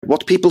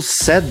what people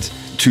said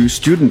to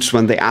students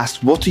when they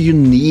asked, what do you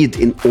need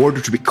in order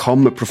to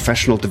become a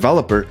professional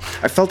developer?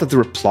 I felt that the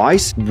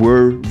replies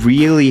were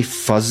really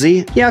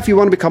fuzzy. Yeah, if you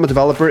want to become a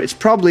developer, it's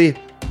probably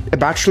a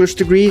bachelor's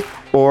degree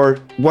or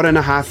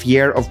 1.5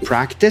 years of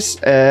practice,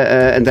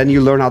 and then you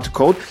learn how to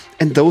code.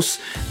 And those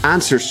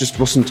answers just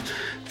wasn't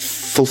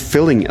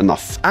fulfilling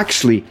enough.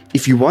 Actually,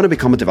 if you want to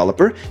become a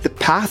developer, the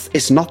path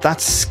is not that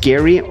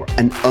scary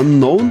and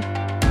unknown.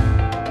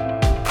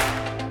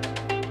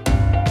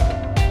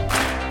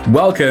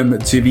 Welcome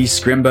to the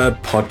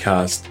Scrimba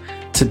podcast.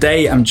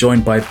 Today, I'm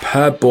joined by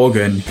Per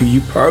Borgen, who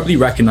you probably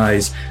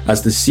recognize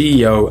as the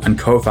CEO and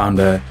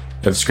co-founder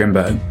of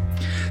Scrimba.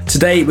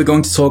 Today, we're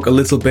going to talk a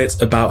little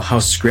bit about how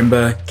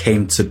Scrimba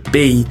came to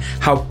be,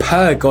 how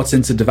Per got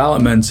into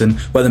development, and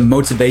where the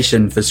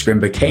motivation for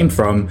Scrimba came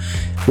from.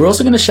 We're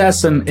also going to share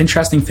some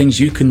interesting things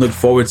you can look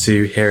forward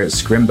to here at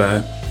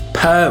Scrimba.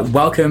 Per,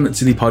 welcome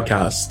to the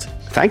podcast.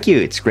 Thank you.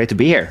 It's great to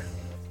be here.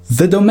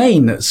 The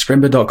domain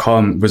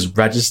scrimba.com was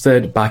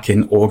registered back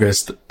in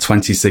August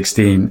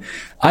 2016.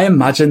 I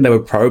imagine there were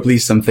probably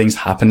some things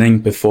happening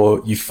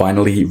before you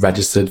finally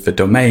registered the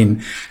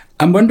domain.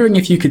 I'm wondering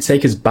if you could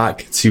take us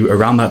back to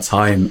around that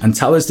time and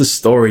tell us the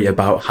story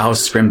about how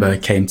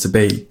Scrimba came to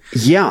be.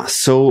 Yeah,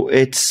 so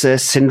it's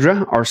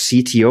Sindre, our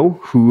CTO,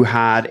 who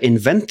had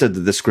invented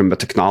the Scrimba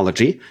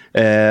technology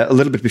a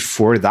little bit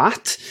before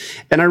that.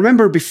 And I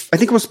remember, I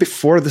think it was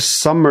before the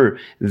summer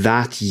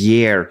that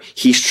year,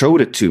 he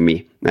showed it to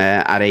me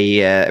at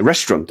a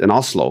restaurant in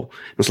Oslo.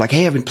 It was like,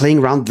 hey, I've been playing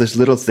around with this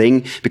little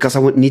thing because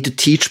I need to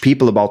teach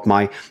people about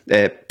my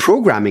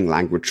programming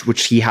language,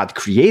 which he had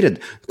created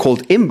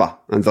called Imba,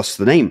 and thus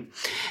the name.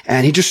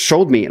 And he just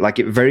showed me like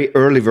a very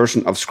early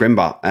version of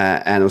Scrimba.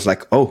 And I was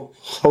like, oh,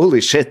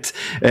 holy shit,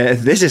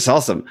 this is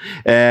awesome.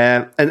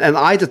 And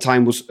I, at the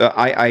time,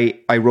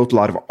 I wrote a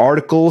lot of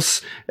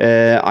articles.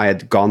 I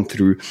had gone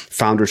through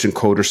Founders and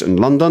Coders in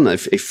London, a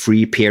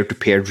free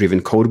peer-to-peer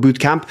driven code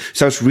bootcamp.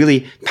 So I was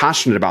really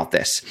passionate about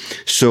this.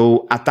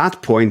 So at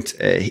that point,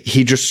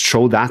 he just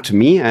showed that to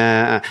me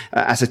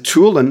as a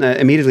tool. And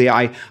immediately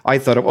I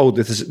thought of, oh,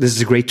 this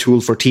is a great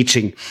tool for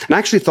teaching. And I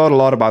actually thought a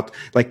lot about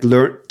like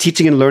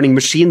teaching and learning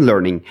machine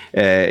learning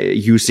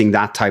using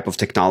that type of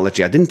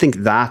technology. I didn't think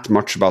that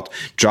much about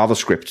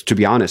JavaScript, to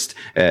be honest,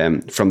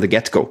 from the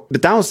get-go.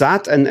 But that was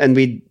that, and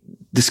we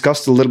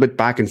discussed a little bit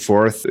back and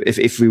forth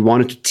if we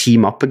wanted to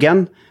team up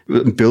again,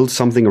 build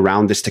something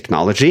around this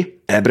technology.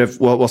 But it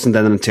wasn't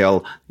then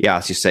until,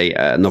 as you say,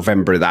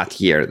 November that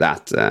year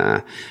that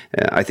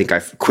I think I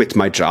quit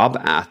my job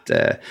at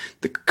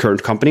the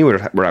current company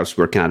where I was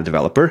working as a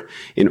developer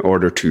in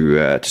order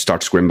to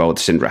start Scrimba with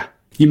Sindre.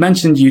 You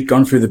mentioned you'd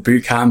gone through the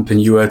bootcamp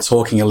and you were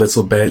talking a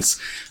little bit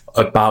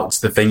about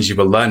the things you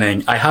were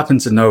learning. I happen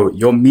to know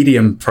your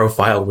Medium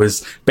profile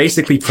was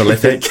basically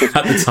prolific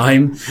at the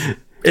time.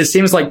 It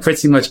seems like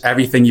pretty much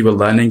everything you were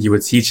learning, you were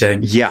teaching.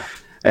 Yeah,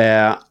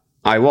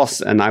 I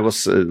was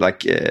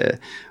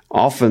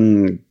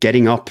often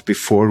getting up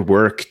before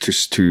work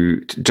just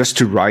to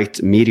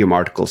write Medium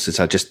articles, since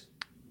I just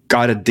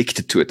got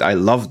addicted to it. I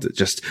loved it,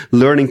 just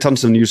learning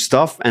tons of new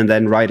stuff and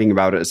then writing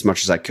about it as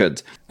much as I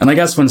could. And I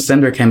guess when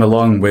Sindre came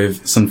along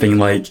with something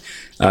like,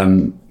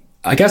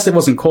 I guess it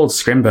wasn't called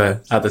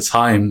Scrimba at the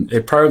time.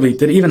 It probably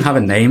did it even have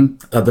a name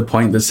at the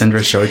point that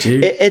Sindre showed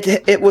you.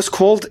 It was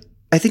called,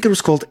 I think it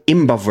was called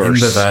Imbaverse.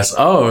 Imbaverse,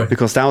 oh.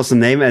 Because that was the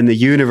name, and the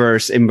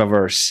universe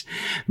Imbaverse.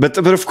 But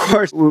of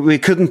course, we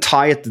couldn't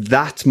tie it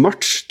that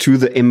much to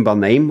the Imba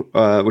name,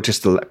 which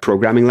is the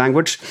programming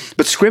language.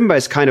 But Scrimba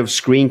is kind of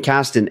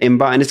screencast in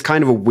Imba, and it's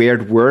kind of a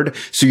weird word,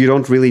 so you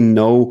don't really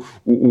know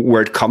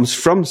where it comes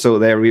from. So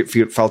there we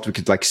felt we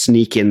could like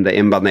sneak in the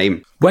Imba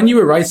name. When you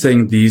were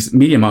writing these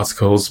Medium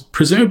articles,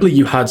 presumably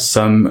you had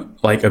some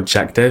like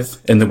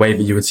objective in the way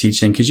that you were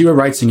teaching, because you were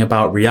writing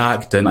about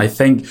React. And I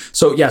think,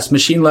 so yes,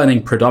 machine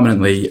learning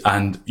predominantly,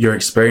 and your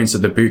experience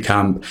at the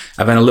bootcamp,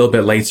 and then a little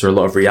bit later, a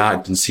lot of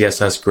React and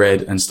CSS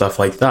Grid and stuff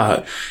like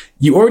that.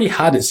 You already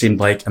had, it seemed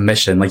like, a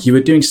mission, like you were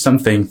doing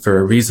something for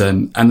a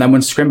reason. And then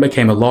when Scrimba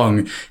came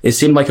along, it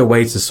seemed like a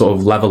way to sort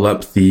of level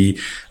up the,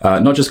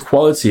 not just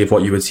quality of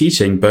what you were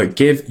teaching, but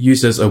give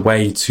users a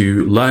way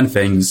to learn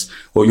things,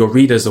 or your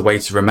readers a way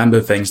to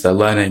remember things they're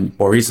learning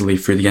more easily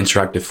through the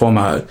interactive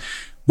format.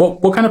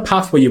 What kind of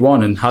path were you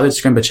on, and how did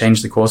Scrimba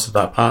change the course of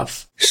that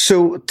path?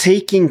 So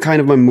taking kind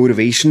of my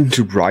motivation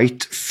to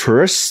write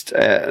first,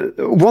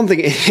 one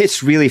thing,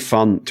 it's really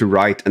fun to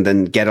write and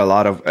then get a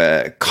lot of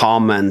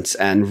comments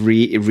and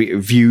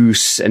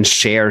reviews and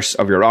shares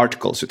of your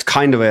articles. It's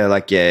kind of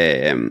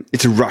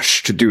it's a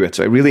rush to do it.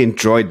 So I really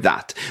enjoyed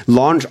that.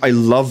 I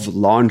love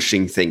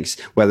launching things,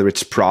 whether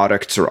it's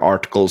products or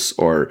articles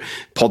or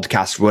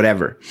podcasts,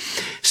 whatever.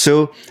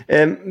 So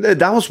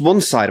that was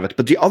one side of it.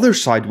 But the other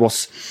side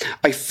was,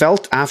 I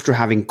felt after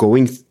having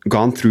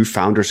gone through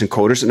Founders and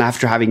Coders, and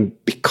after having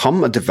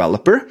become a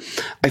developer,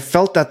 I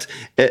felt that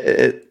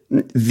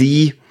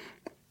the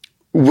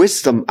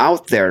wisdom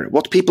out there,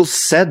 what people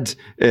said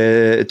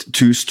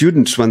to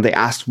students when they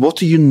asked, what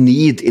do you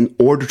need in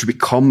order to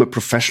become a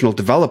professional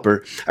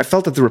developer? I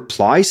felt that the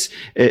replies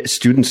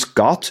students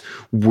got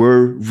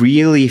were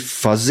really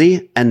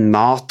fuzzy and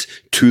not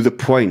to the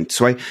point.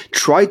 So I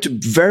tried to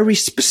very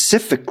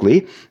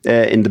specifically,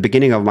 in the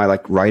beginning of my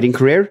writing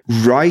career,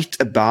 write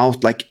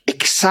about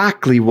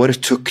exactly what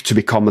it took to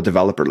become a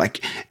developer.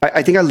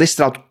 I think I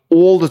listed out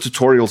all the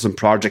tutorials and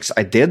projects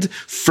I did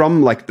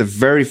from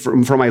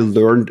from I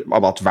learned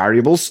about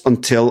variables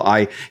until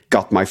I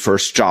got my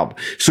first job.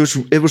 So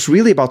it was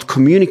really about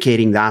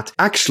communicating that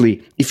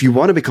actually, if you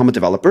want to become a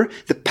developer,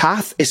 the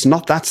path is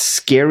not that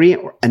scary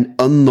and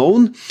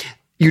unknown.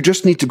 You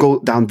just need to go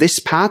down this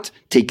path,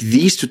 take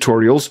these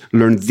tutorials,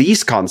 learn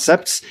these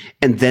concepts,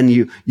 and then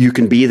you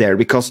can be there.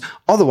 Because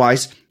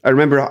otherwise, I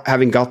remember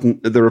having gotten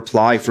the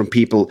reply from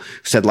people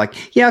who said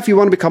yeah, if you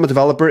want to become a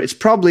developer, it's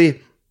probably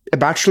a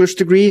bachelor's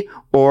degree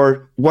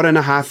or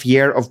 1.5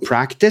 years of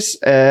practice,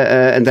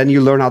 and then you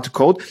learn how to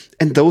code.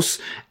 And those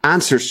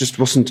answers just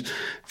wasn't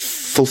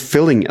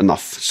fulfilling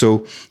enough.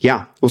 So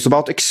yeah, it was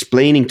about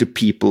explaining to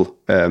people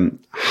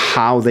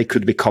how they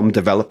could become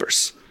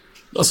developers.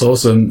 That's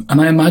awesome. And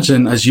I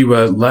imagine as you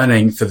were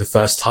learning for the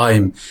first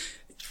time,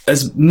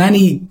 as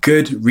many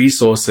good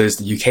resources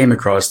that you came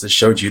across that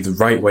showed you the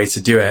right way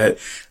to do it,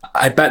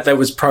 I bet there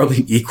was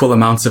probably equal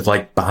amounts of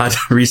bad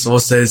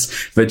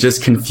resources that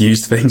just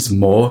confused things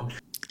more.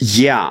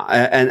 Yeah,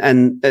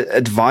 and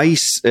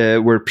advice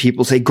where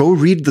people say, go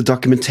read the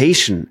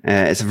documentation.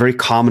 It's a very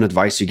common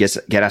advice you get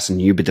as a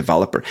newbie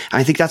developer. And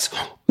I think that's,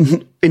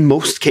 in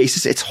most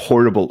cases, it's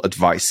horrible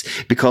advice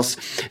because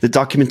the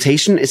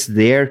documentation is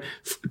there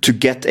to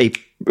get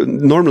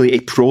normally a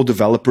pro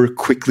developer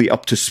quickly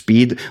up to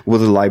speed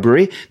with a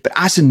library. But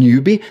as a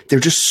newbie, there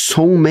are just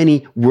so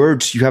many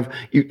words you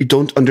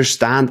don't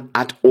understand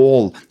at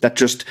all that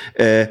just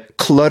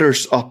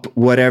clutters up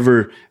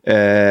whatever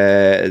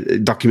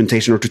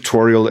documentation or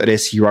tutorial it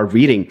is you are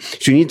reading.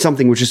 So you need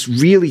something which is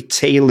really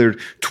tailored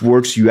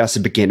towards you as a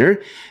beginner.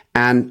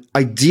 And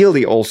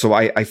ideally also,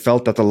 I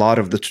felt that a lot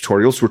of the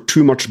tutorials were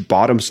too much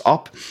bottoms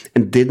up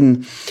and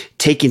didn't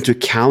take into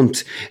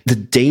account the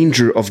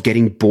danger of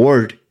getting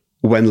bored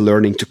when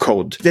learning to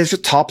code. There's a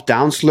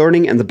top-down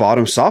learning and the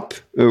bottoms-up,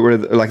 where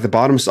the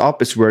bottoms-up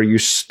is where you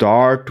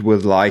start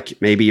with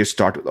maybe you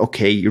start with,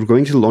 okay, you're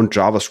going to learn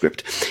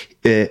JavaScript.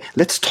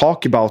 Let's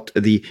talk about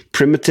the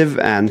primitive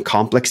and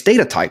complex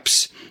data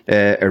types,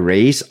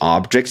 arrays,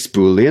 objects,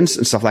 booleans,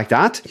 and stuff like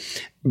that.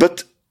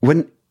 But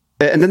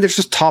and then there's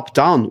just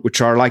top-down, which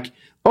are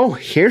oh,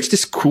 here's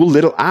this cool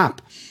little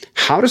app.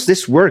 How does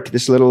this work?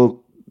 This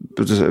little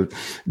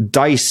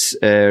dice,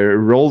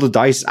 roll the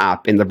dice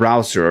app in the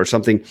browser or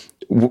something,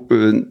 not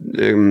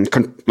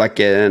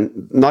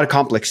a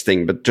complex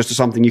thing, but just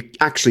something you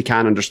actually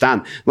can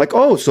understand.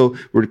 So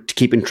we're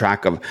keeping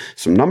track of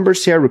some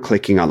numbers here. We're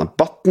clicking on a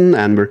button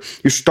and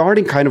you're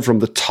starting kind of from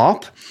the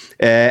top,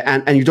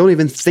 and you don't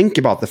even think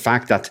about the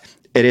fact that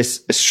it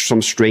is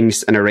some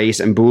strings and arrays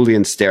and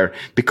booleans there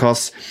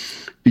because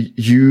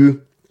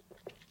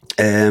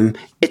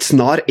it's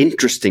not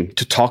interesting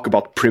to talk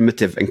about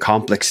primitive and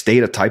complex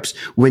data types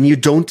when you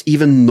don't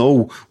even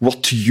know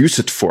what to use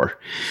it for.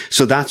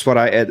 So that's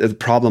the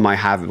problem I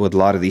have with a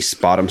lot of these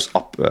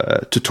bottoms-up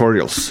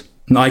tutorials.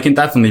 No, I can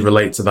definitely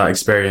relate to that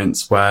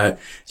experience where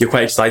you're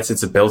quite excited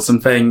to build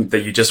something that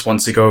you just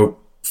want to go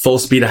full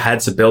speed ahead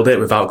to build it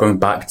without going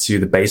back to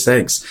the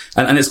basics.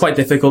 And it's quite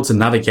difficult to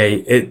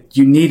navigate it.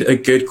 You need a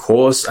good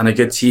course and a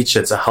good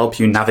teacher to help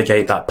you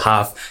navigate that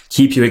path,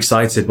 keep you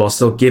excited while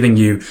still giving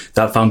you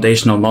that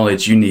foundational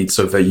knowledge you need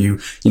so that you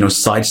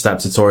sidestep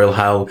tutorial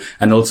hell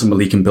and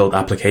ultimately can build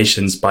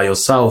applications by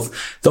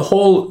yourself. The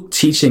whole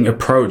teaching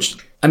approach,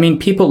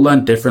 people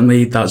learn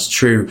differently, that's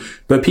true,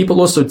 but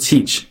people also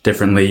teach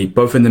differently,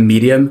 both in the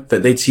medium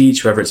that they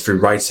teach, whether it's through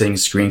writing,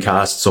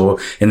 screencasts, or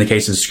in the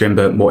case of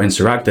Scrimba, more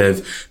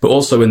interactive, but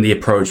also in the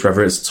approach,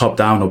 whether it's top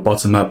down or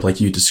bottom up,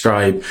 like you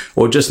describe,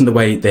 or just in the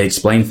way they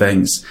explain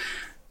things.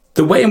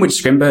 The way in which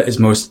Scrimba is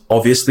most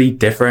obviously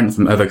different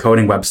from other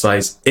coding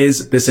websites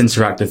is this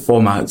interactive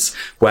format,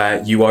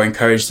 where you are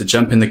encouraged to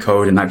jump in the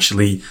code and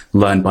actually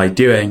learn by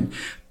doing.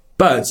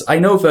 But I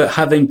know that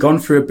having gone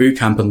through a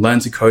bootcamp and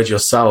learned to code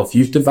yourself,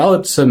 you've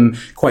developed some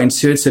quite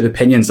intuitive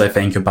opinions, I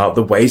think, about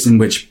the ways in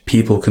which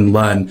people can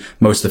learn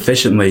most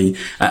efficiently.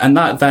 And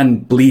that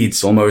then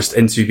bleeds almost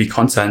into the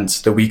content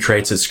that we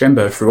create at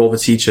Scrimba through all the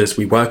teachers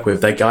we work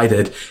with. They're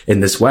guided in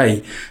this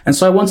way. And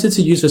so I wanted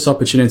to use this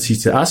opportunity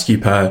to ask you,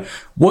 Per,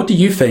 what do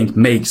you think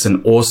makes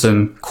an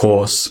awesome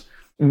course?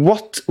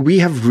 What we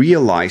have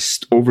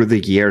realized over the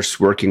years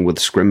working with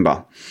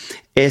Scrimba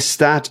is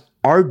that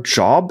our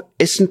job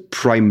isn't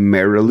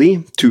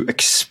primarily to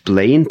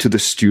explain to the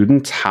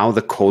student how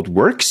the code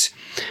works.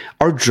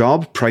 Our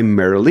job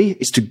primarily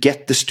is to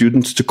get the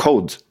students to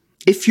code.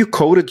 If you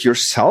code it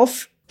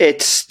yourself,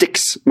 it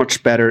sticks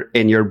much better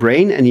in your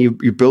brain and you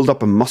build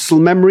up a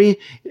muscle memory,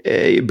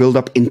 you build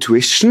up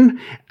intuition,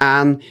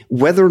 and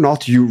whether or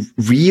not you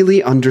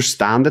really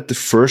understand it the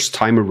first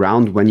time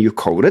around when you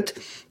code it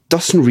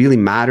doesn't really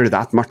matter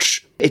that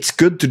much. It's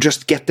good to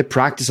just get the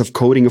practice of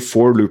coding a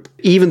for loop,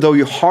 even though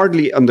you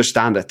hardly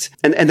understand it.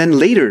 And then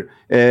later,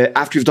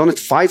 after you've done it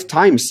 5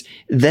 times,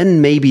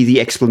 then maybe the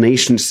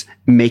explanations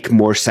make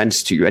more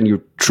sense to you and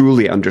you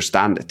truly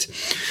understand it.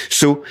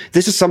 So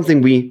this is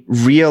something we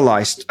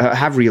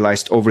have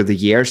realized over the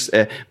years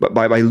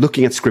by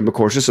looking at Scrimba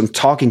courses and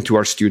talking to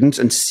our students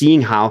and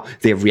seeing how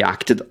they've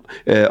reacted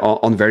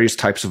on various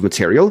types of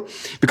material.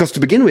 Because to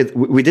begin with,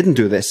 we didn't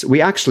do this.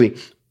 We actually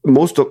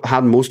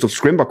had most of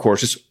Scrimba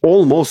courses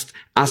almost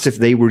as if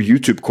they were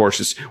YouTube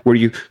courses where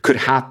you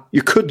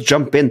could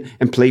jump in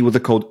and play with the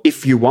code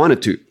if you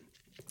wanted to.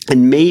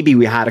 And maybe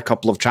we had a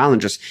couple of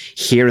challenges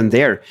here and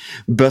there,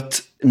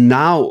 but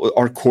now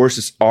our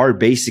courses are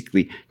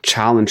basically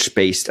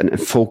challenge-based and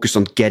focused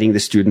on getting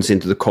the students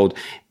into the code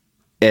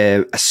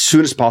as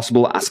soon as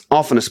possible, as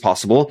often as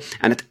possible.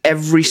 And at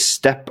every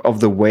step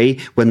of the way,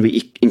 when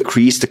we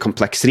increase the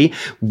complexity,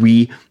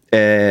 we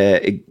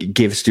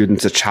give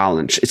students a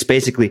challenge. It's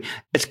basically,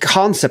 a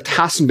concept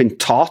hasn't been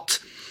taught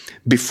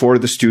before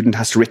the student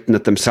has written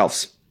it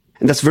themselves.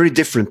 And that's very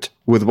different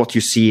with what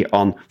you see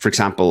on, for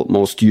example,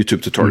 most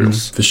YouTube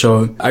tutorials. For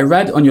sure. I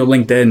read on your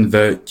LinkedIn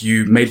that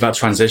you made that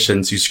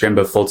transition to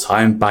Scrimba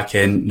full-time back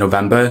in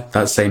November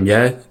that same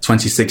year,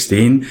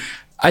 2016.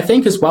 I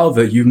think as well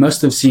that you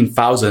must have seen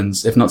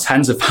thousands, if not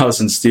tens of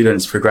thousands,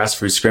 students progress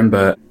through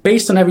Scrimba.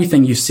 Based on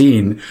everything you've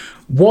seen,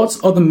 what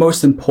are the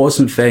most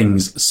important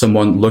things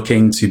someone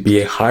looking to be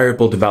a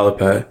hireable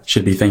developer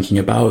should be thinking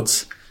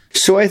about?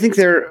 So I think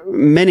there are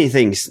many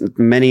things,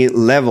 many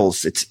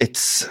levels.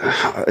 It's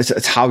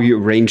how you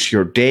arrange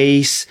your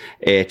days.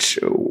 It's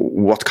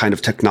what kind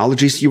of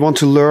technologies you want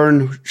to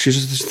learn. Should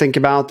you think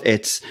about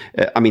it's.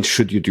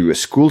 Should you do a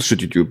school?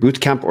 Should you do a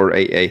boot camp, or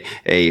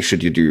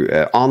should you do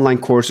an online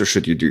course, or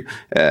should you do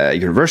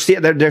university?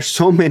 There's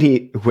so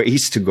many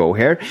ways to go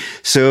here.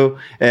 So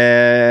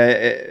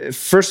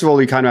first of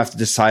all, you kind of have to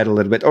decide a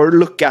little bit, or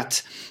look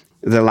at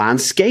the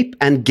landscape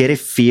and get a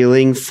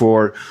feeling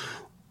for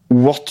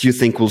what you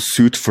think will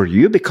suit for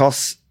you,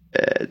 because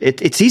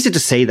it's easy to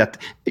say that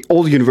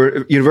all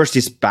university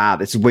is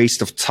bad, it's a waste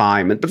of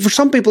time. But for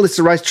some people, it's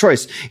the right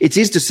choice. It's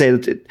easy to say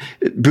that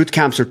boot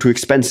camps are too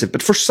expensive,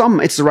 but for some,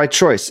 it's the right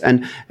choice.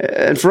 And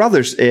for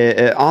others,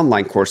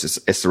 online courses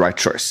is the right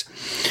choice.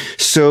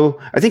 So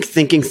I think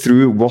thinking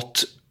through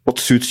what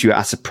suits you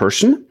as a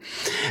person.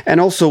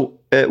 And also,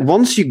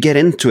 once you get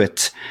into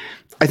it,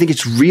 I think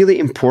it's really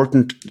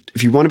important,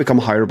 if you want to become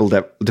a hireable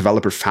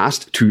developer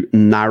fast, to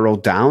narrow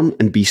down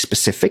and be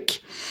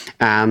specific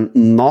and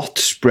not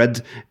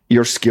spread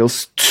your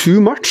skills too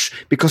much,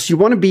 because you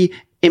want to be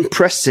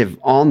impressive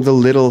on the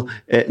little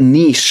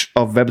niche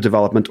of web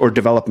development or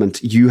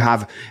development you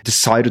have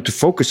decided to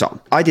focus on.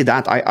 I did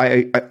that.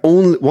 I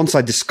only, once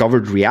I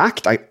discovered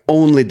React, I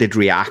only did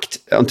React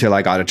until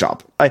I got a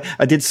job.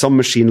 I did some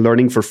machine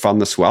learning for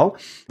fun as well,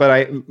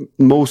 but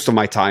most of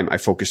my time I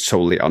focused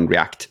solely on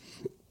React.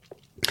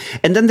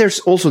 And then there's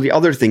also the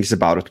other things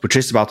about it, which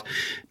is about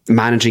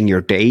managing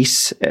your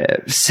days,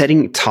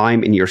 setting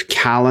time in your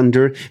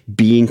calendar,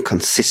 being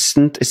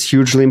consistent is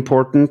hugely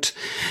important.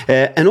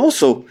 And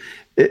also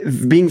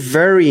being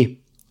very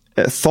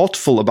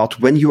thoughtful about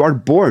when you are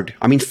bored.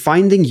 I mean,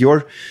 finding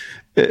your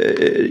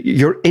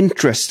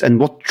interest and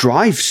what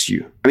drives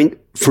you. I mean,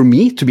 for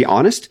me, to be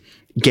honest,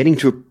 getting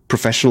to a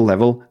professional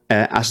level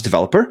as a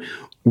developer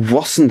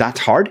wasn't that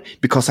hard,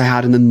 because I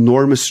had an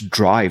enormous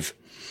drive.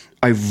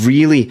 I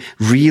really,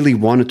 really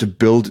wanted to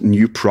build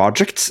new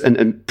projects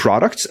and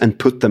products and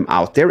put them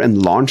out there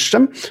and launch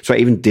them. So I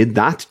even did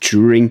that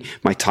during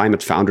my time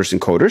at Founders and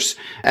Coders.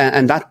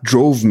 And that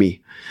drove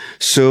me.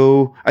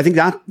 So I think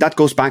that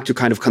goes back to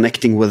kind of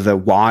connecting with the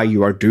why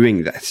you are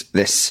doing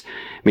this.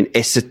 I mean,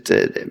 is it,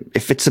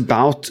 if it's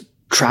about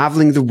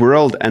traveling the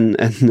world and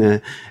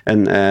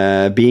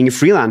being a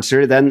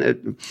freelancer,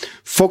 then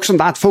focus on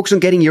that. Focus on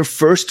getting your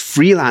first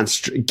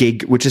freelance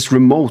gig, which is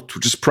remote,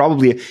 which is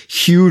probably a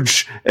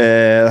huge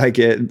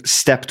a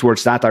step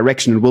towards that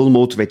direction and will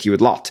motivate you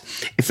a lot.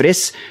 If it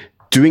is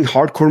doing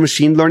hardcore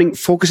machine learning,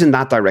 focus in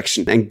that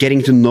direction and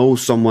getting to know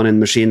someone in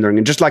machine learning,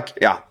 and just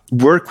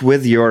work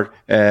with your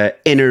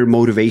inner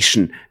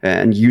motivation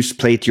and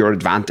play to your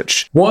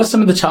advantage. What are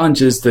some of the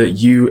challenges that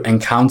you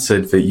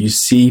encountered that you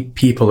see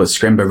people at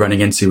Scrimba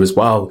running into as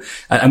well?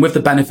 And with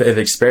the benefit of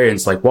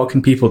experience, what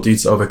can people do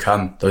to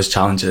overcome those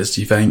challenges,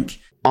 do you think?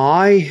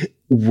 I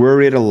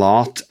worried a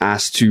lot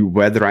as to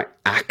whether I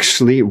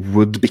actually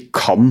would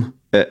become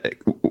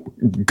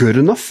good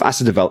enough as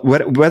a developer,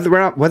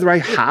 whether I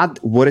had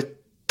what it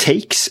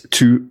takes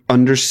to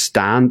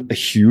understand a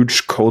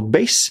huge code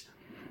base.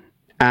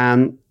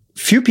 And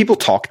few people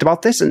talked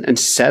about this and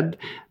said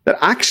that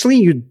actually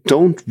you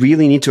don't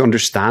really need to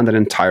understand an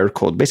entire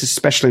code base,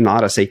 especially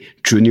not as a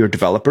junior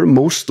developer.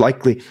 Most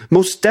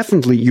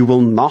definitely you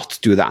will not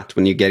do that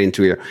when you get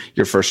into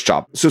your first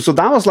job. So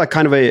that was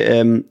kind of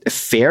a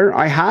fear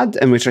I had,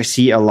 and which I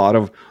see a lot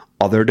of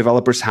other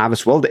developers have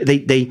as well.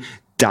 They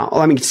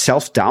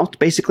self-doubt,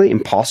 basically,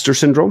 imposter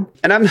syndrome.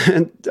 And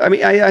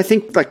I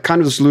think like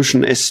kind of the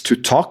solution is to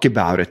talk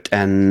about it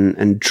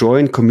and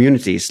join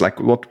communities. Like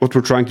what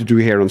we're trying to do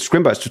here on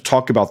Scrimba is to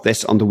talk about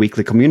this on the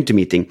weekly community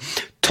meeting,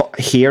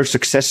 hear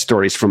success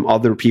stories from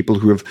other people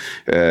who have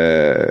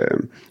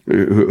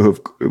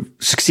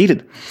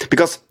succeeded.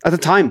 Because at the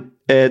time,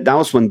 that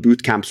was when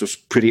boot camps was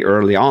pretty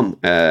early on.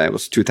 It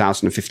was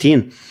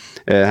 2015.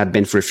 Had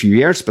been for a few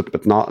years,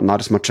 but not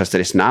as much as it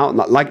is now.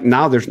 Like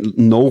now, there's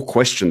no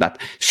question that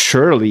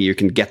surely you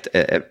can get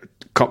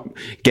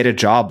a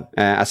job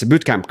as a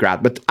bootcamp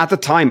grad. But at the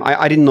time,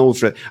 I didn't know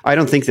I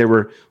don't think there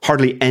were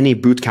hardly any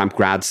bootcamp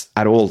grads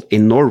at all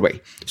in Norway.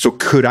 So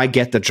could I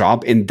get the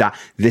job in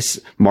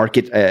this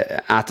market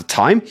at the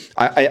time?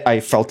 I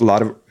felt a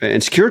lot of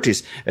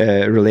insecurities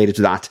related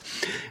to that.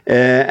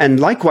 And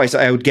likewise,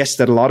 I would guess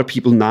that a lot of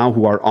people now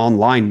who are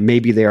online,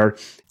 maybe they are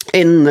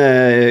in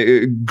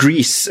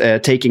Greece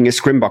taking a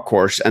Scrimba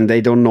course, and they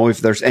don't know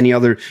if there's any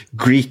other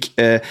Greek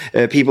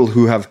people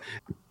who have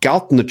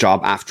gotten a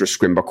job after a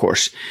Scrimba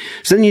course.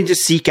 So then you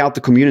just seek out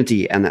the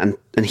community and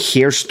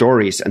hear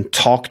stories and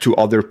talk to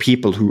other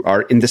people who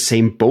are in the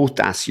same boat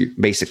as you,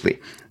 basically.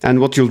 And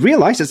what you'll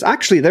realize is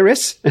actually there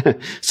is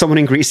someone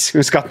in Greece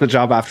who's gotten a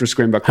job after a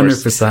Scrimba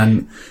course.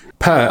 100%.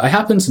 Per, I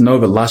happen to know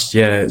that last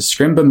year,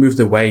 Scrimba moved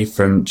away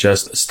from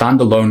just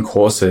standalone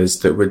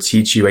courses that would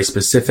teach you a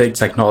specific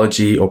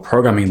technology or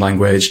programming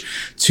language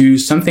to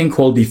something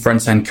called the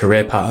front-end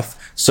career path.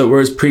 So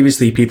whereas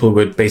previously people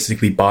would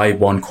basically buy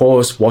one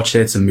course, watch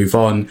it and move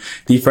on,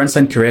 the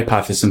front-end career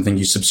path is something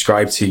you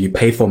subscribe to, you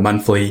pay for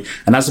monthly,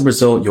 and as a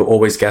result, you're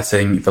always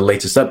getting the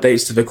latest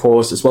updates to the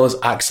course as well as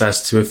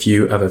access to a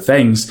few other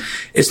things.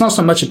 It's not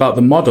so much about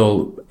the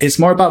model, it's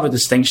more about the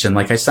distinction.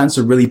 Like I sense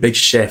a really big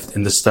shift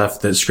in the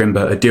stuff that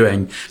Scrimba are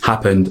doing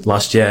happened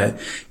last year.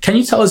 Can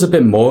you tell us a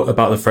bit more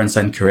about the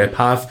front-end career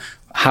path,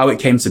 how it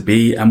came to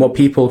be, and what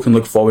people can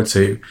look forward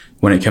to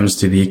when it comes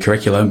to the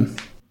curriculum?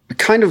 I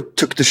kind of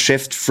took the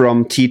shift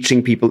from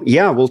teaching people,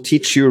 we'll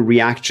teach you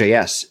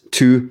React.js,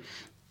 to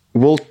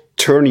we'll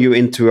turn you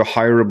into a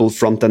hireable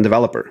front-end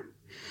developer.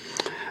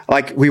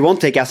 Like, we won't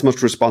take as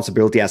much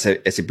responsibility as a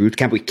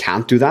bootcamp. We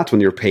can't do that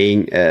when you're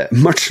paying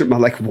much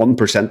like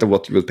 1% of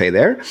what you will pay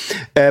there.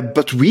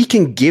 But we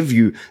can give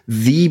you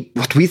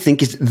what we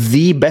think is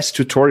the best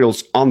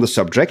tutorials on the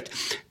subject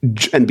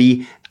and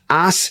be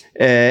as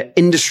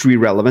industry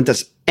relevant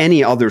as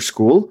any other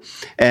school.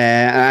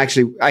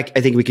 Actually, I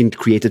think we can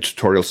create the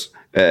tutorials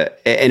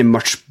in a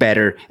much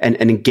better and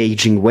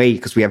engaging way,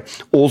 because we have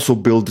also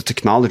built the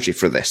technology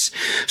for this.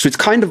 So it's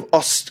kind of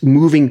us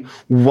moving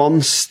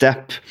one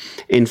step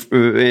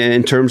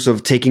in terms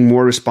of taking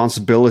more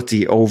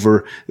responsibility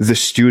over the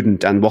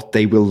student and what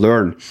they will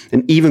learn,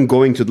 and even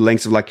going to the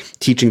lengths of like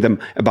teaching them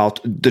about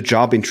the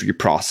job interview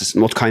process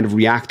and what kind of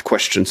React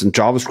questions and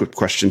JavaScript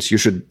questions you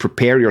should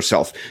prepare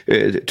yourself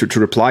to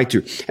reply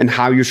to, and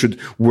how you should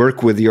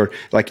work with your,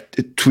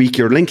 like, tweak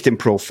your LinkedIn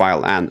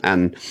profile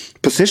and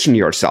position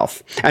yourself.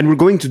 And we're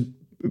going to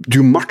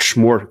do much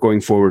more going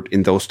forward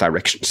in those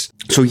directions.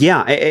 So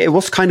it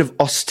was kind of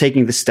us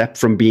taking the step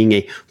from being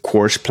a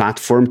course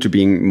platform to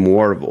being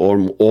more of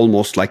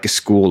almost like a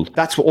school.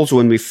 That's also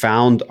when we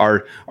found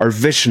our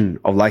vision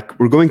of, like,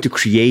 we're going to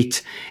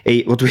create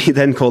what we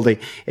then called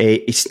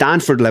a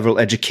Stanford level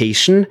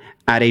education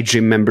at a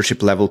gym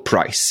membership level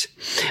price.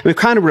 And we've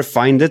kind of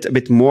refined it a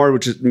bit more,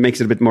 which makes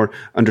it a bit more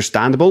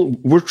understandable.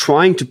 We're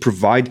trying to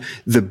provide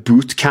the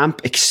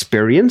bootcamp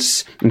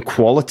experience and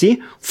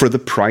quality for the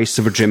price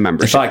of a gym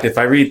membership. In fact, if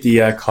I read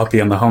the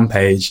copy on the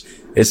homepage,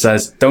 it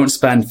says, don't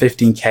spend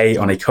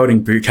 $15,000 on a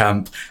coding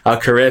bootcamp. Our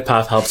career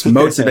path helps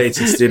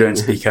motivated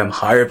students become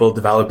hireable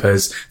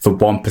developers for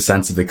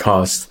 1% of the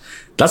cost.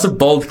 That's a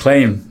bold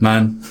claim,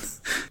 man.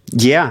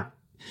 Yeah.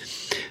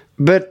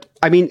 But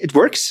I mean, it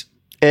works.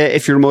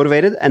 If you're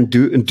motivated and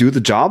do the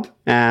job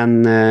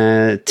and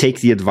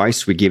take the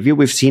advice we give you.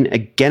 We've seen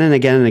again and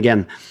again and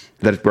again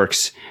that it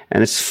works,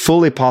 and it's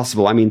fully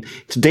possible. I mean,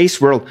 today's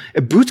world,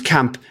 a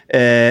bootcamp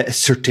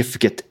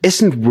certificate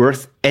isn't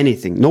worth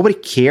anything. Nobody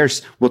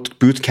cares what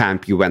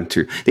bootcamp you went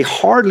to.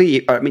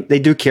 They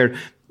do care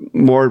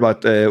more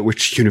about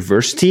which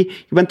university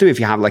you went to,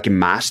 if you have like a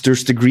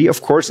master's degree,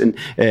 of course, in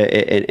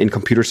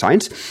computer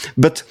science.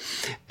 But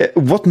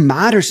what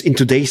matters in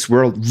today's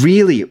world,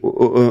 really,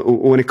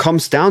 when it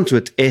comes down to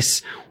it,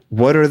 is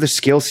what are the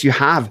skills you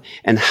have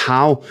and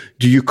how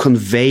do you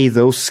convey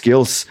those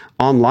skills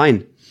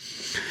online?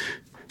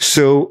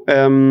 So,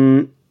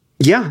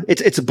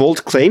 it's a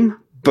bold claim,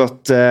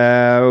 but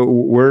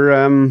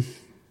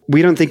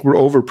we don't think we're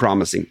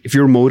over-promising. If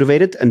you're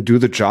motivated and do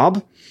the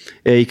job,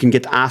 you can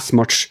get as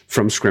much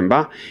from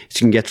Scrimba as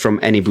you can get from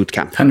any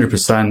bootcamp.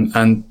 100%.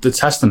 And the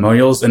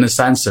testimonials, in a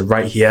sense, are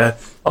right here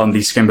on the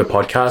Scrimba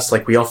podcast.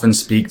 Like, we often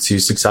speak to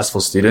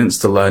successful students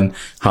to learn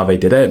how they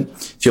did it.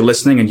 If you're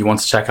listening and you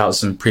want to check out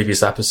some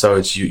previous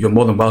episodes, you're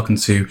more than welcome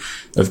to,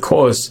 of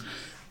course.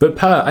 But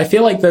Per, I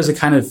feel like there's a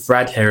kind of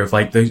thread here of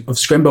of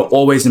Scrimba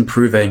always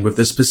improving with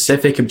the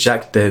specific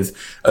objective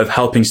of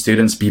helping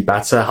students be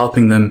better,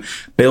 helping them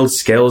build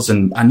skills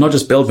and not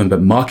just build them,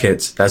 but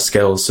market their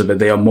skills so that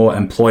they are more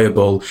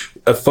employable,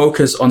 a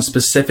focus on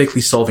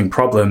specifically solving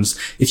problems.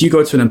 If you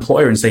go to an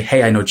employer and say,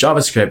 hey, I know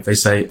JavaScript, they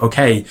say,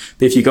 okay.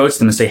 But if you go to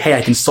them and say, hey,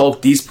 I can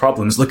solve these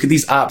problems, look at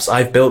these apps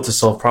I've built to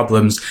solve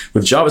problems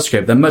with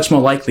JavaScript, they're much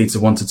more likely to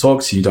want to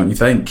talk to you, don't you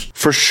think?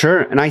 For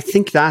sure. And I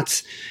think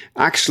that's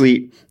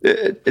actually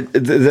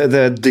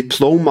the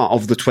diploma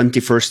of the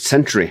 21st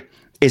century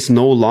is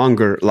no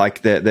longer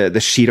like the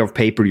sheet of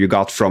paper you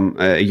got from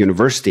a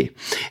university.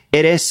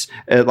 It is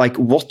like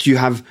what you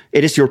have,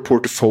 it is your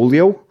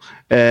portfolio.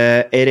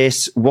 It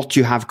is what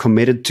you have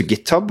committed to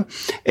GitHub.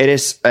 It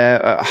is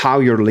how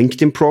your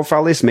LinkedIn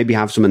profile is. Maybe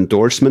have some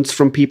endorsements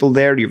from people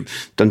there.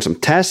 You've done some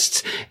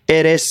tests.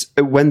 It is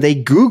when they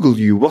Google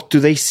you, what do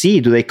they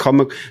see? Do they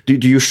come? Do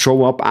you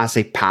show up as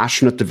a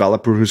passionate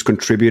developer who's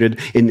contributed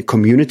in the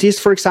communities,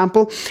 for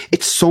example?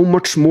 It's so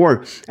much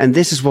more. And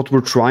this is what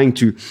we're trying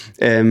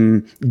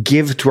to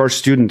give to our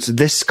students,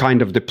 this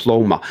kind of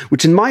diploma,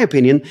 which in my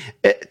opinion,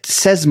 it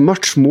says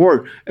much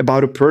more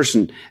about a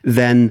person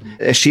than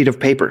a sheet of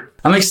paper.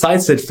 I'm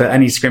excited for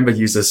any Scrimba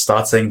users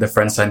starting the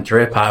front-end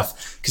career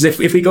path, because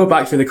if we go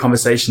back through the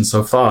conversation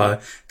so far,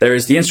 there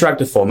is the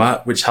interactive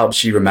format, which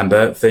helps you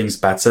remember things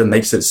better,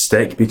 makes it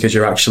stick because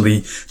you're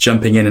actually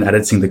jumping in and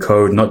editing the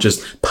code, not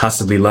just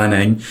passively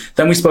learning.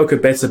 Then we spoke a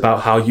bit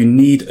about how you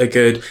need a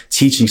good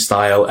teaching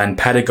style and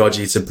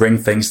pedagogy to bring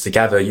things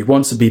together. You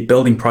want to be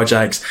building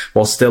projects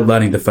while still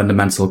learning the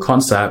fundamental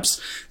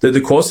concepts.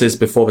 The courses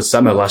before the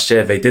summer last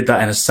year, they did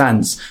that in a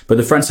sense, but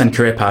the front-end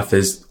career path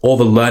is all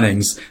the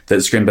learnings that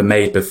Scrimba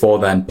made before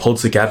then pulled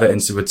together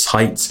into a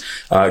tight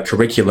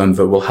curriculum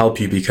that will help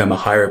you become a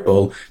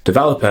hireable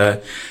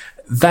developer.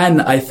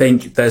 Then I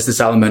think there's this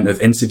element of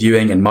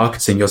interviewing and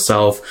marketing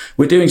yourself.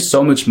 We're doing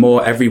so much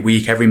more every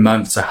week, every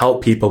month to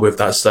help people with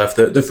that stuff.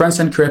 The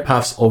front-end career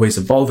path's always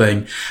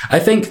evolving. I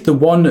think the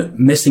one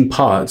missing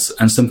part,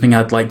 and something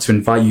I'd like to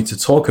invite you to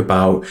talk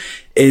about,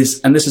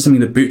 is, and this is something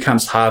that boot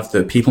camps have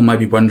that people might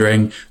be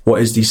wondering, what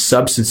is the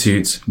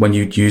substitute when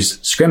you use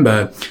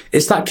Scrimba?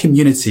 It's that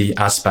community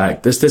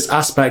aspect. There's this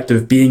aspect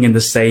of being in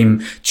the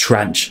same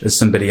trench as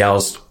somebody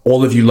else,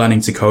 all of you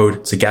learning to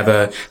code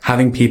together,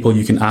 having people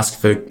you can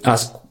ask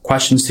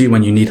questions to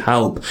when you need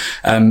help.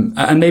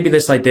 And maybe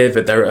this idea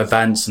that there are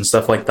events and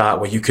stuff like that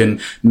where you can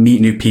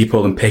meet new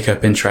people and pick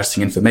up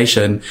interesting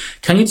information.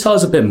 Can you tell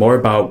us a bit more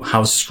about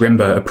how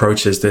Scrimba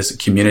approaches this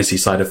community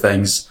side of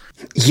things?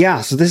 Yeah,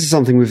 so this is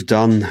something we've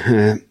done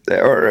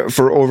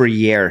for over a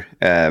year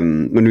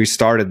when we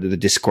started the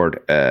Discord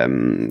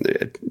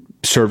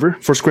server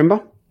for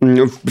Scrimba.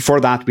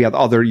 Before that, we had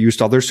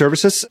used other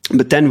services,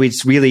 but then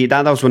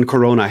that was when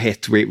Corona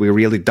hit. We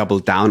really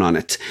doubled down on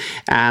it,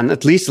 and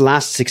at least the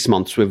last 6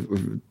 months we've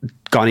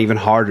gone even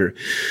harder.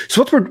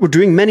 So what we're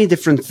doing many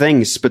different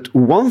things, but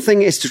one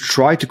thing is to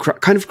try to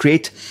kind of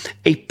create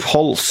a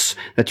pulse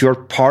that you're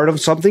part of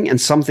something and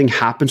something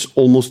happens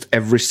almost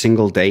every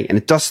single day. And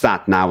it does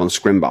that now on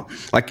Scrimba.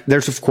 Like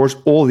there's of course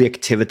all the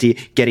activity,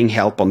 getting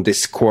help on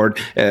Discord,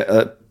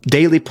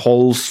 daily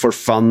polls for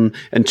fun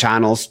and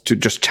channels to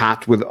just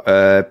chat with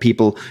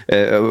people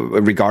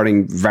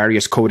regarding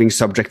various coding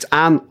subjects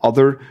and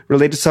other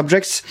related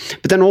subjects.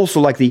 But then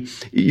also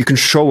you can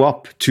show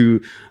up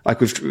to, like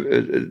we've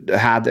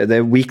had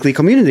the weekly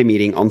community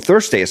meeting on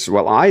Thursdays.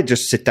 Well, I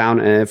just sit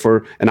down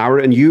for an hour,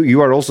 and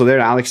you are also there,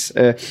 Alex,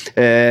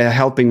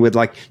 helping with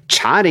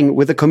chatting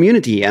with the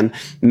community and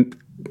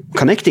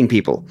connecting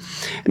people.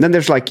 And then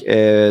there's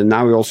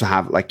now we also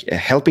have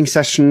helping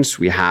sessions,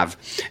 we have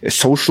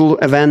social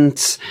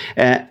events,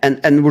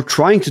 and we're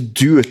trying to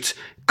do it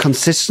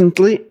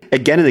consistently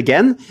again and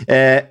again,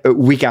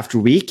 week after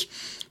week,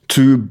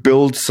 to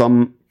build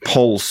some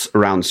pulse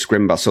around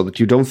Scrimba so that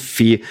you don't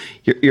feel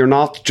you're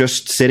not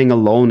just sitting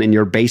alone in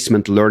your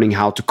basement learning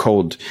how to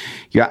code.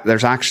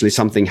 There's actually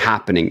something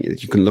happening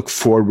that you can look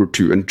forward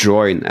to and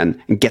join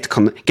and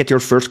get your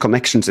first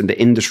connections in the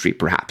industry,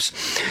 perhaps.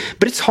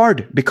 But it's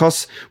hard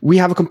because we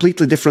have a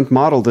completely different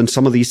model than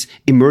some of these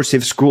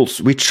immersive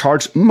schools. We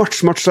charge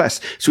much, much less.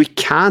 So we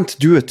can't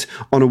do it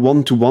on a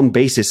one-to-one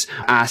basis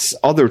as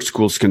other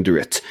schools can do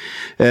it.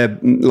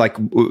 Like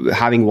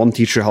having one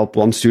teacher help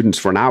one student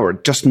for an hour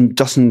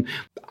doesn't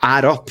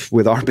add up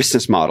with our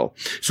business model.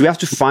 So we have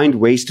to find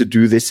ways to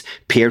do this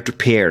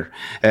peer-to-peer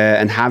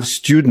and have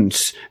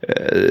students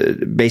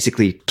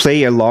basically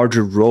play a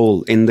larger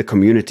role in the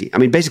community. I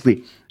mean,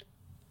 basically,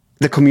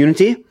 the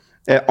community,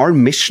 our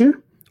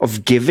mission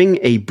of giving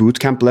a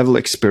bootcamp level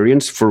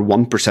experience for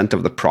 1%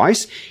 of the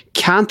price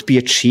can't be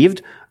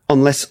achieved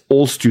unless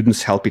all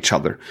students help each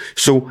other.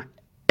 So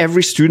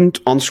every student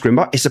on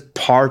Scrimba is a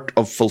part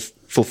of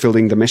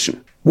fulfilling the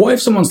mission. What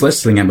if someone's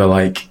listening and they're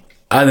like,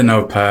 I don't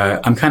know, Per,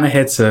 I'm kind of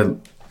here to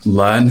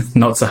learn,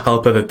 not to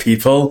help other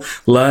people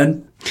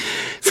learn?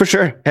 For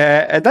sure.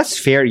 That's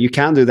fair. You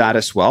can do that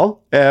as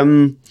well.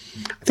 I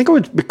think I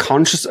would be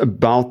conscious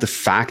about the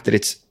fact that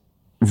it's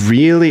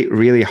really,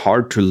 really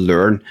hard to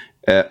learn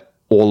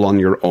all on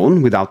your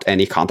own without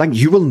any contact.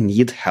 You will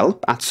need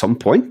help at some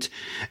point.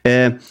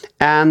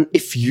 And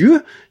if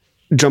you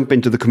jump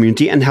into the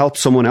community and help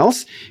someone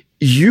else,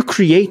 you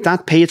create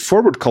that pay it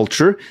forward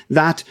culture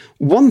that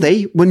one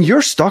day when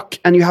you're stuck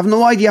and you have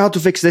no idea how to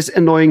fix this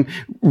annoying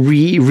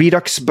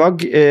Redux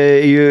bug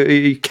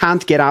you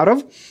can't get out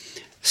of,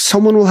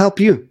 someone will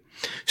help you.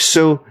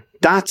 So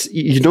that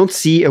you don't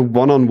see a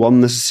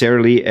one-on-one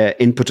necessarily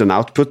input and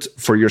output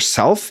for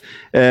yourself.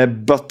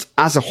 But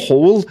as a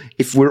whole,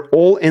 if we're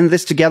all in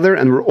this together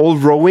and we're all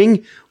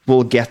rowing,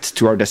 we'll get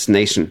to our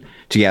destination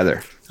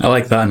together. I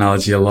like that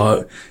analogy a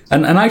lot.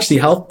 And actually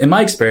help, in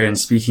my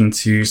experience, speaking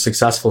to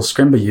successful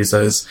Scrimba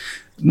users,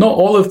 not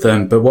all of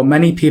them, but what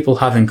many people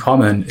have in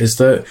common is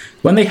that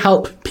when they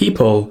help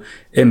people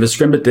in the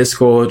Scrimba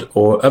Discord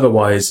or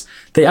otherwise,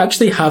 they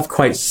actually have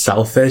quite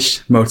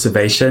selfish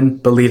motivation,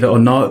 believe it or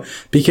not,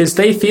 because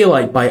they feel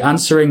like by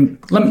answering,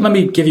 let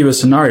me give you a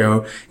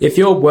scenario. If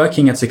you're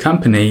working at a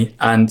company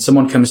and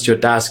someone comes to your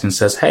desk and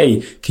says,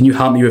 hey, can you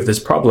help me with this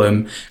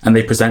problem? And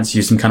they present to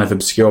you some kind of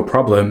obscure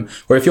problem.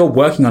 Or if you're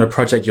working on a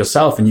project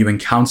yourself and you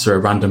encounter a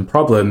random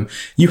problem,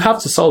 you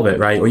have to solve it,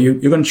 right? Or you're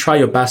going to try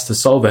your best to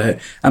solve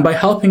it. And by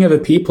helping other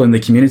people in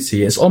the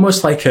community, it's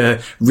almost like a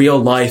real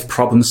life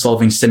problem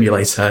solving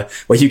simulator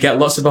where you get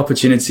lots of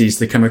opportunities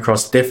to come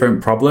across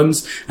different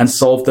problems and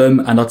solve them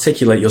and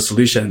articulate your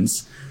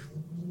solutions.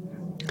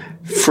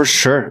 For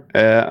sure.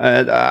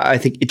 I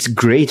think it's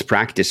great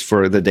practice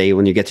for the day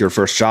when you get your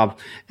first job.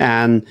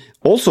 And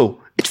also,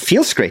 it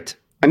feels great.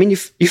 I mean,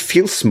 you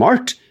feel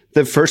smart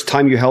the first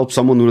time you help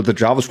someone with a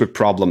JavaScript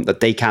problem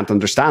that they can't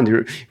understand.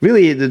 You're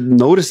really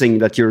noticing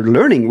that you're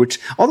learning, which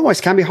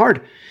otherwise can be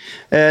hard.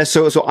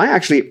 So I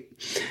actually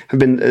have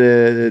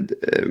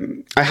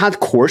been, I had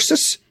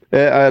courses,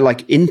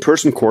 like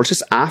in-person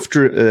courses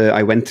after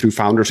I went through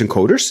Founders and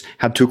Coders.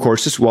 Had 2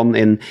 courses, one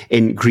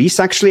in Greece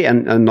actually,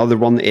 and another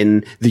one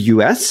in the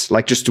US,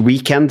 like just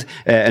weekend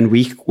and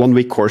 1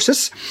 week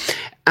courses.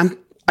 And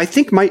I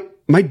think my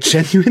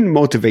genuine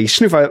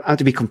motivation, if I have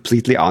to be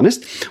completely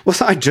honest,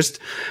 was I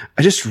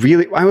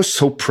was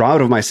so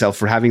proud of myself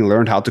for having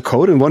learned how to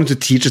code and wanted to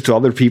teach it to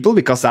other people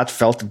because that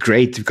felt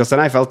great, because then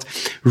I felt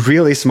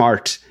really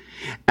smart.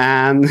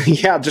 And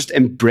yeah, just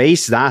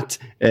embrace that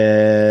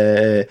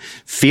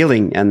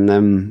feeling.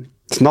 And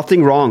it's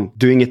nothing wrong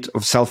doing it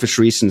of selfish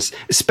reasons,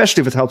 especially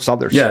if it helps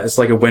others. Yeah, it's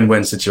like a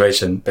win-win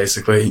situation,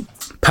 basically.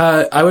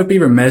 Per, I would be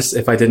remiss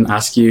if I didn't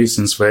ask you,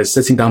 since we're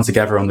sitting down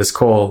together on this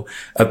call,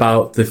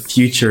 about the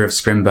future of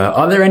Scrimba.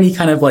 Are there any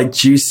kind of like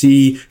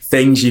juicy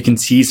things you can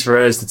tease for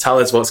us to tell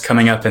us what's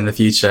coming up in the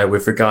future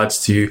with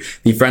regards to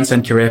the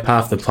front-end career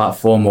path, the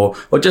platform, or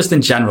just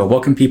in general?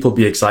 What can people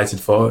be excited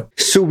for?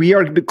 So we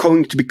are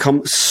going to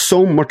become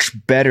so much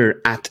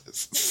better at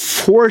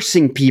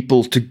forcing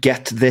people to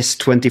get this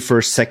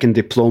 21st second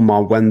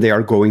diploma when they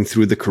are going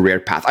through the career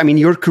path. I mean,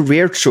 your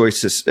career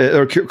choices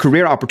or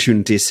career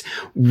opportunities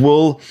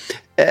will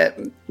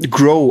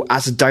grow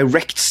as a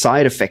direct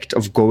side effect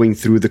of going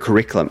through the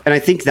curriculum. And I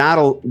think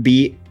that'll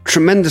be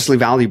tremendously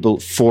valuable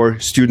for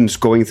students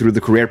going through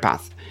the career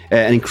path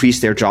and increase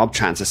their job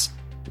chances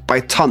by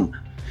a ton.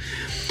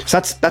 So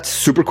that's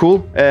super cool.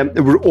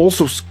 We're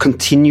also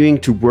continuing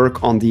to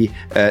work on the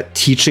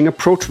teaching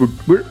approach.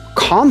 We're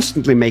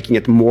constantly making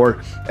it more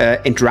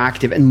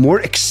interactive and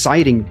more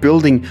exciting,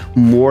 building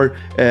more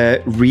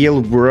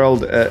real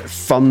world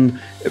fun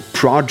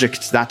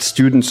projects that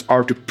students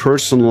are to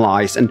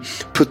personalize and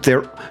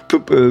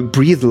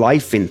breathe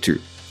life into.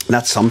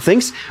 That's some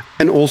things.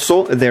 And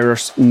also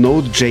there's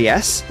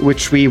Node.js,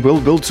 which we will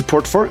build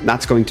support for.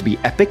 That's going to be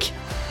epic.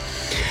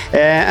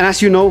 And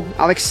as you know,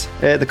 Alex,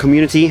 the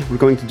community, we're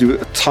going to do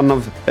a ton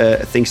of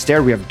things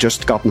there. We have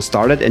just gotten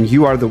started, and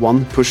you are the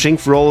one pushing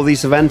for all of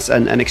these events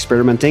and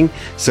experimenting.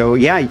 So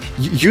yeah,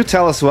 you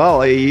tell us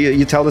well,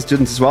 you tell the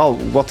students as well,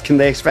 what can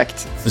they expect?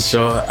 For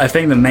sure. I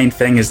think the main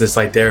thing is this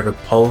idea of a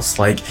pulse.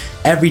 Like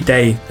every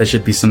day there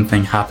should be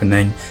something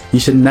happening. You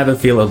should never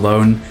feel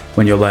alone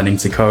when you're learning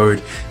to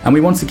code. And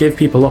we want to give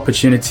people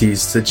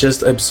opportunities to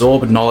just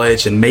absorb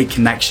knowledge and make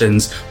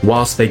connections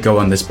whilst they go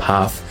on this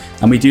path.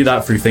 And we do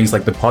that through things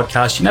like the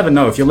podcast. You never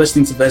know, if you're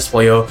listening to this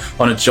while you're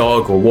on a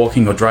jog or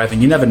walking or driving,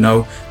 you never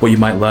know what you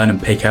might learn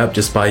and pick up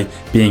just by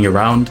being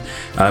around.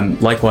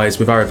 Likewise,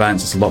 with our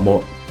events, it's a lot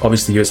more.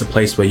 Obviously, it's a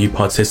place where you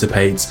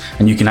participate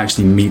and you can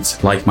actually meet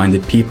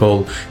like-minded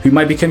people who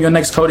might become your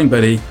next coding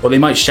buddy, or they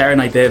might share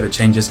an idea that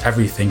changes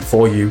everything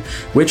for you.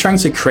 We're trying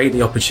to create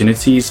the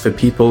opportunities for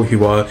people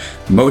who are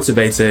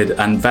motivated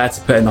and there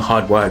to put in the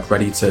hard work,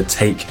 ready to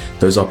take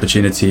those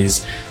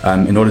opportunities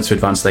in order to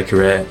advance their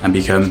career and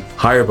become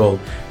hireable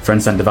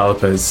front-end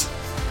developers.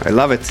 I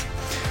love it.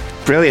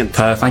 Brilliant.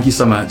 Thank you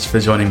so much for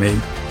joining me.